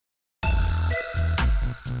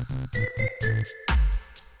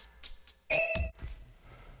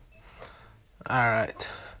Alright,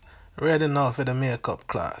 ready now for the makeup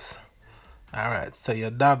class. Alright, so you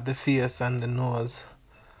dab the face and the nose,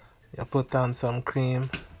 you put on some cream,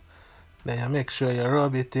 then you make sure you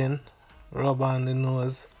rub it in, rub on the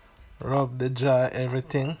nose, rub the jaw,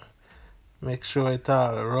 everything. Make sure it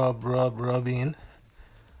all rub in.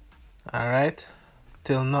 Alright,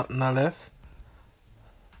 till nothing left.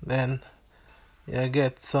 Then you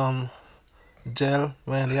get some gel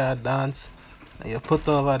when you dance, and you put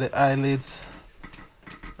over the eyelids.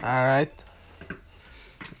 Alright,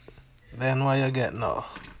 then what you get now?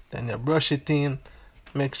 Then you brush it in,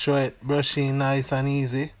 make sure it brush in nice and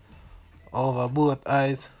easy over both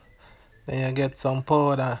eyes. Then you get some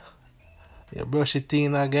powder, you brush it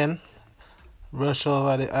in again, brush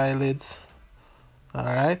over the eyelids.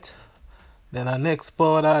 Alright, then the next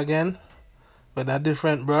powder again with a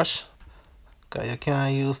different brush, because you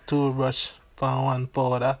can't use two brush for one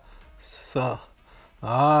powder. So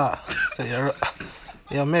so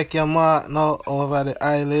you make your mark now over the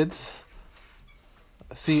eyelids.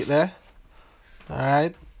 See it there?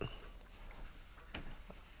 Alright.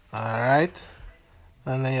 Alright.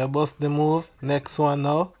 And then you bust the move. Next one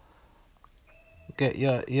now. Get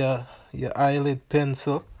your eyelid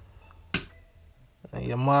pencil. And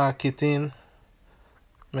you mark it in.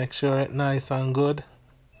 Make sure it's nice and good.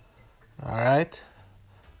 Alright.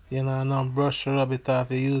 You know, no brush, rub it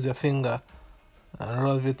off. You use your finger and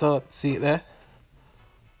rub it out. See it there?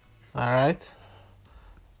 Alright.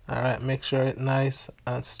 Alright, make sure it's nice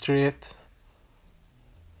and straight.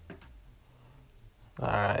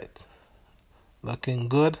 Alright. Looking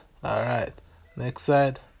good. Alright. Next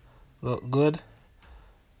side. Look good.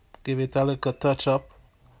 Give it a little touch up.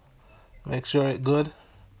 Make sure it's good.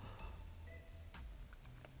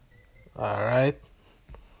 Alright.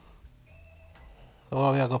 So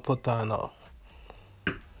what we are gonna put on now?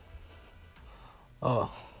 Oh.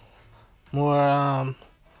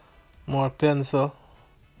 More pencil.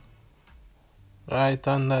 Right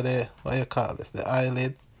under the, what you call this, the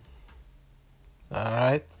eyelid.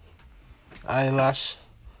 Alright. Eyelash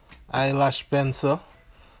pencil.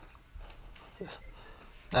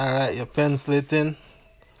 Alright, you pencil it in.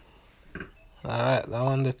 Alright, that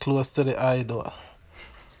one the close to the eye door.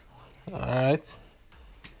 Alright.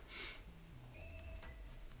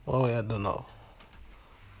 What we are doing now?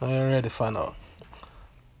 Are you ready for now?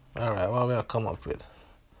 Alright, what we are come up with?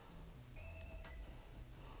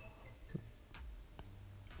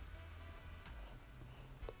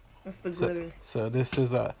 That's the glitter. So this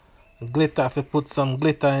is a glitter. If you put some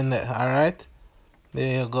glitter in there, alright?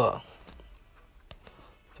 There you go.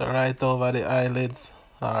 So right over the eyelids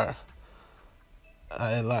or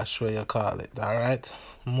eyelash, where you call it, alright?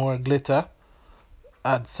 More glitter.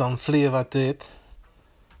 Add some flavor to it.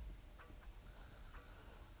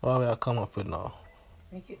 What will I come up with now?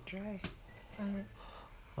 Make it dry.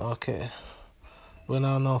 Okay. We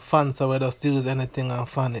don't know fan, so we just use anything and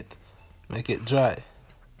fan it. Make it dry.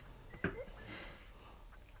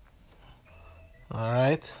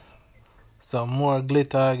 Alright. Some more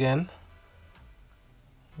glitter again.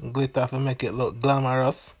 Glitter to make it look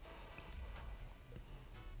glamorous.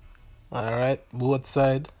 Alright, both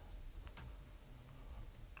sides.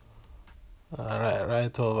 Alright,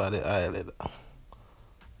 right over the eyelid.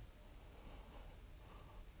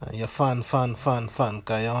 And you fan,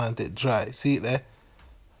 because you want it dry. See it there?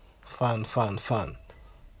 Fan. Because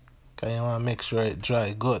you want to make sure it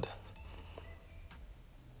dry good.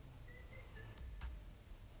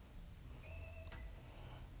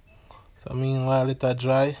 So meanwhile it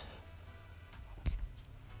dry.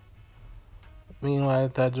 You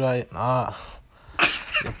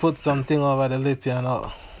put something over the lip, you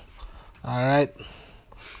know. Alright.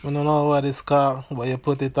 I don't know what it's called, but you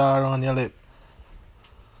put it all around your lip.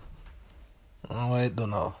 I don't know what it do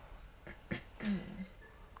now.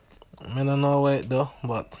 I don't know what it do,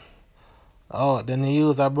 but then you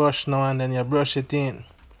use a brush now and then you brush it in.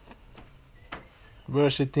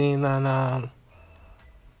 Brush it in and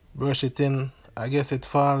brush it in. I guess it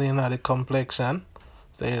falls in at the complexion.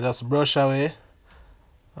 So you just brush away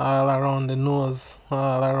all around the nose,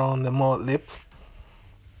 all around the mouth lip.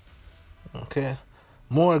 Okay.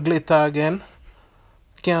 More glitter again.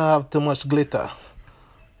 Can't have too much glitter.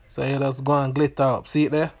 So you just go and glitter up. See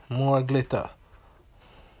it there? More glitter.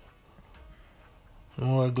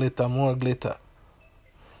 More glitter.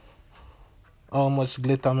 How much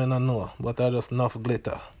glitter I don't know, but I just enough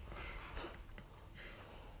glitter.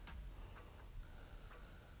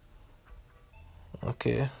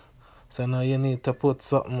 Okay. So now you need to put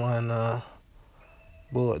something on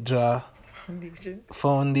both jaw. Foundation.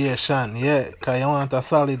 Foundation, yeah, because you want a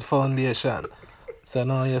solid foundation. So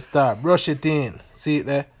now you start, brush it in. See it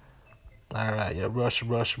there? Alright, you brush,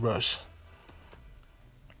 brush, brush.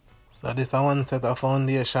 So this is one set of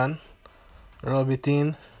foundation. Rub it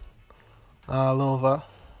in all over.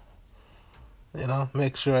 You know,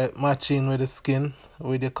 make sure it matching with the skin,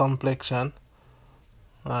 with your complexion.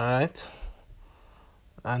 Alright.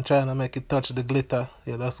 And trying to make it touch the glitter.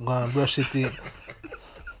 You just go and brush it in.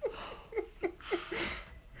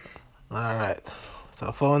 Alright.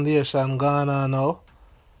 So foundation gone on now.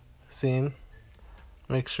 See?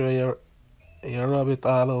 Make sure you rub it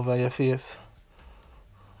all over your face.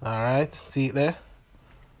 Alright, see it there?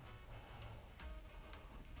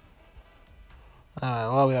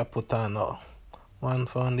 Alright, what we have put on now? One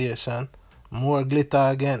foundation. More glitter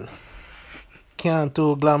again. Can't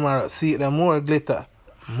too glamorous. See it there? More glitter.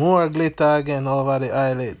 More glitter again over the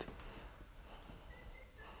eyelid.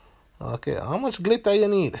 Okay, how much glitter you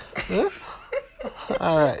need? Huh?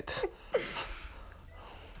 Alright.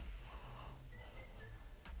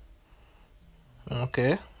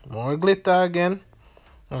 Okay, more glitter again.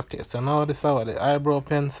 Okay, so now this is our the eyebrow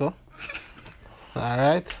pencil.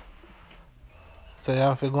 Alright. So you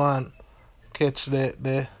have to go and catch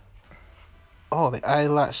the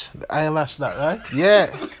eyelash. The eyelash that, right?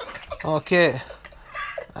 Yeah. Okay.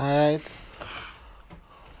 Alright.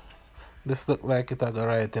 This look like it'll go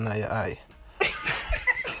right in your eye.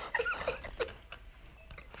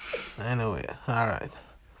 Anyway, alright.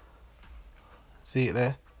 See it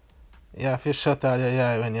there? You have to shut out your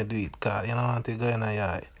eye when you do it, cause you don't want to go in your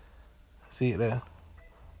eye. See it there?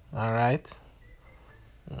 Alright.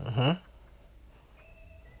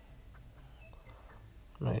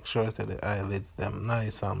 Make sure that the eyelids them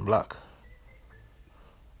nice and black.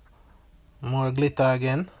 More glitter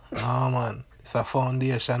again. Oh man, it's a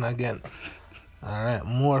foundation again. Alright,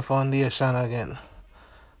 more foundation again.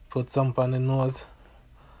 Put some on the nose.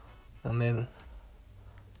 And then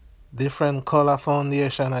different color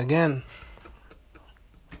foundation again.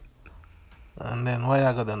 And then what you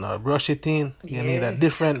gonna do now? Brush it in. You need a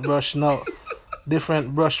different brush now.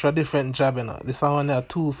 Different brush for different job, you know. This one a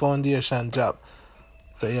 2 foundation job.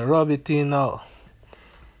 So you rub it in now.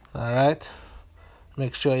 Alright.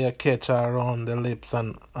 Make sure you catch around the lips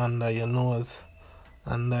and under your nose,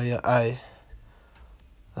 under your eye.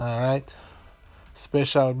 Alright.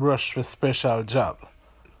 Special brush for special job.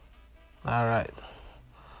 Alright.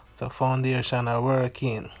 So foundation are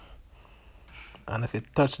working. And if it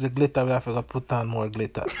touch the glitter, we have to go put on more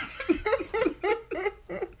glitter.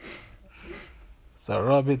 So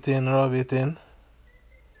rub it in, rub it in.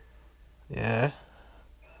 Yeah.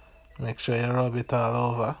 Make sure you rub it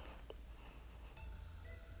all over.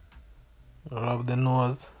 Rub the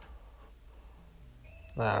nose.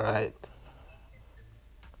 Alright.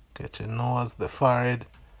 Catch your nose, the forehead.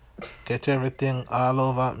 Catch everything all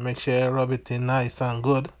over. Make sure you rub it in nice and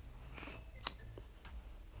good.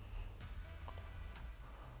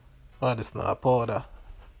 Oh, this is not a powder.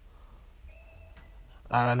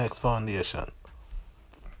 Our next foundation.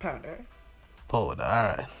 Powder. Powder,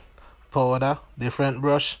 alright. Powder, different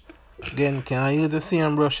brush. Again, can I use the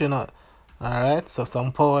same brush, you know? Alright, so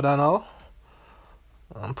some powder now.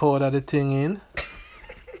 And powder the thing in.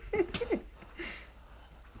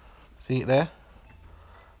 See it there?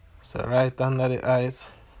 So right under the eyes,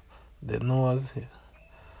 the nose.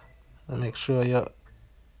 And make sure you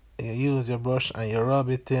use your brush and you rub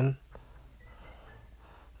it in.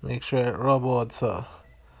 Make sure it rub out so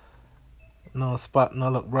no spot no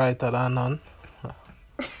look brighter than none.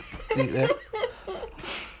 See it there?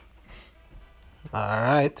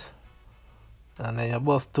 Alright. And then you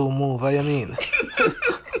bust 2 move, what you mean?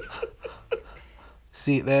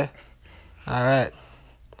 See it there? Alright.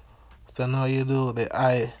 So now you do the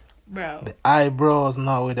eyebrows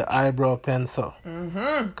now with the eyebrow pencil.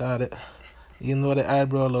 Got it. You know the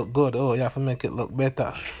eyebrow look good. Oh, you have to make it look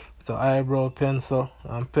better. So eyebrow pencil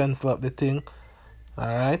and pencil up the thing.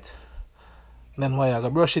 Alright. Then why you gotta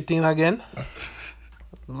brush it in again?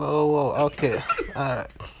 Whoa, okay.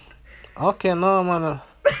 Alright. Okay, now man,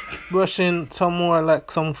 brushing some more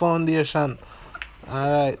like some foundation.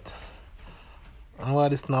 Alright. And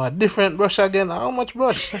what is now? A different brush again. How much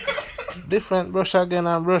brush? Different brush again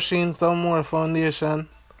and brushing some more foundation.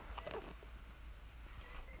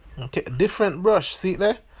 Okay, different brush. See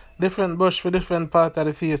there? Different brush for different part of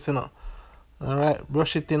the face, you know. Alright,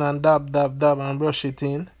 brush it in and dab, dab, dab and brush it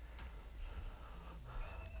in.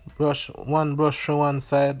 One brush from one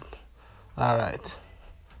side. Alright.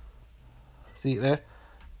 See there?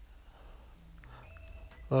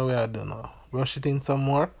 What we are doing now? Brush it in some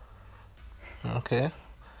more. Okay.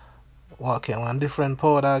 Okay, one different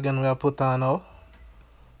powder again we are put on now.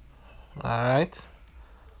 Alright.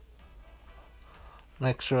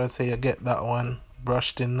 Make sure so you get that one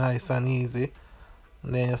brushed in nice and easy.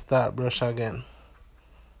 And then you start brush again.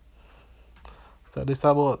 So this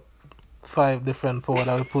about 5 different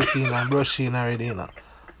powder we put in and brush in already, you know.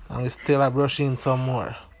 And we still are brushing some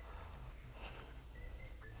more.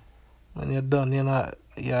 When you're done, you know,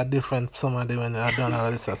 you're different some of them when you're done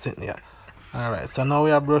all this sitting here. Alright, so now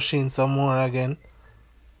we are brushing some more again.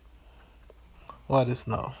 What is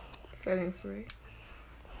now? Setting spray.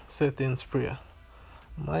 Setting spray.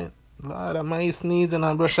 My Lord, am I sneezing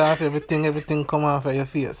and brush off everything come off of your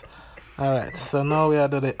face. Alright, so now we are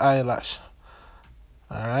doing the eyelash.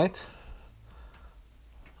 Alright.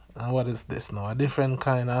 And what is this now? A different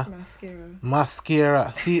kind of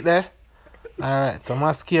mascara. See it there? Alright, so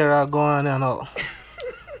mascara go on here now.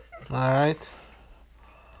 Alright.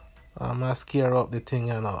 Mascara up the thing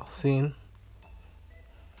here now. See?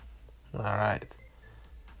 Alright.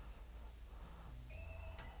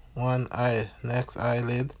 One eye, next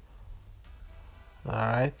eyelid.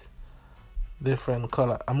 Alright. Different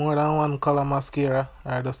color. More than one color mascara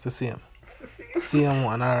or just the same? Same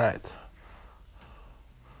one, alright.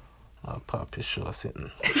 I'll pop your show sitting.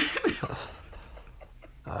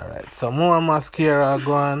 Alright, so more mascara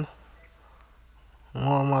going.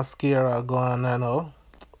 More mascara going now.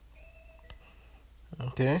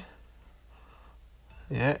 Okay.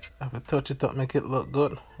 Yeah, I have to touch it up, make it look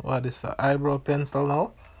good. What is an eyebrow pencil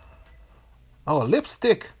now? Oh,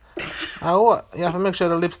 lipstick. What? You have to make sure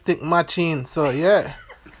the lipstick matching. So yeah.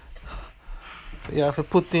 So you have to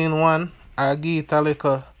put in one or give it a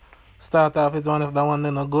little. Start off with one if that one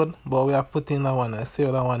is not good, but we are putting that one. I see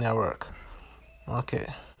how that one will work. Okay.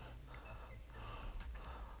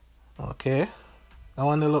 Okay. That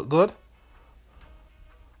one will look good.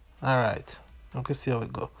 Alright. Okay, see how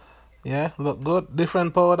it go. Yeah, look good.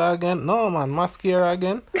 Different powder again. No man, mascara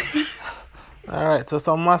again. Alright, so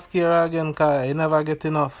some mascara again, cause you never get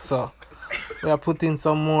enough. So we are putting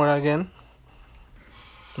some more again.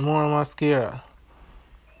 More mascara.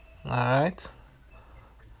 Alright.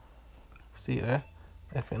 See there?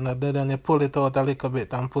 If it's not there, then you pull it out a little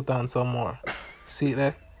bit and put on some more. See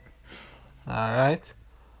there? Alright.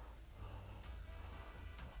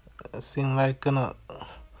 It seems like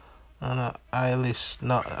eyelash,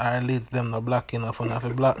 no, eyelids them not black enough, and I have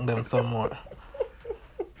to black them some more.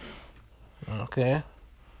 Okay.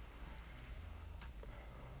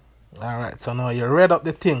 Alright, so now you red up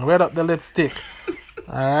the thing, red up the lipstick.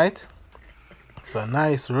 Alright. So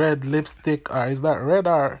nice red lipstick, or is that red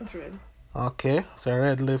or? It's red. Okay, so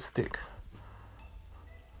red lipstick.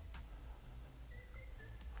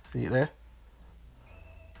 See it there?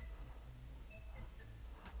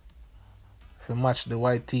 If you match the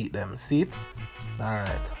white teeth them, see it?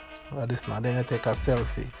 Alright. Well, this now, then you take a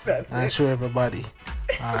selfie and show everybody.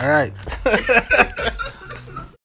 Alright.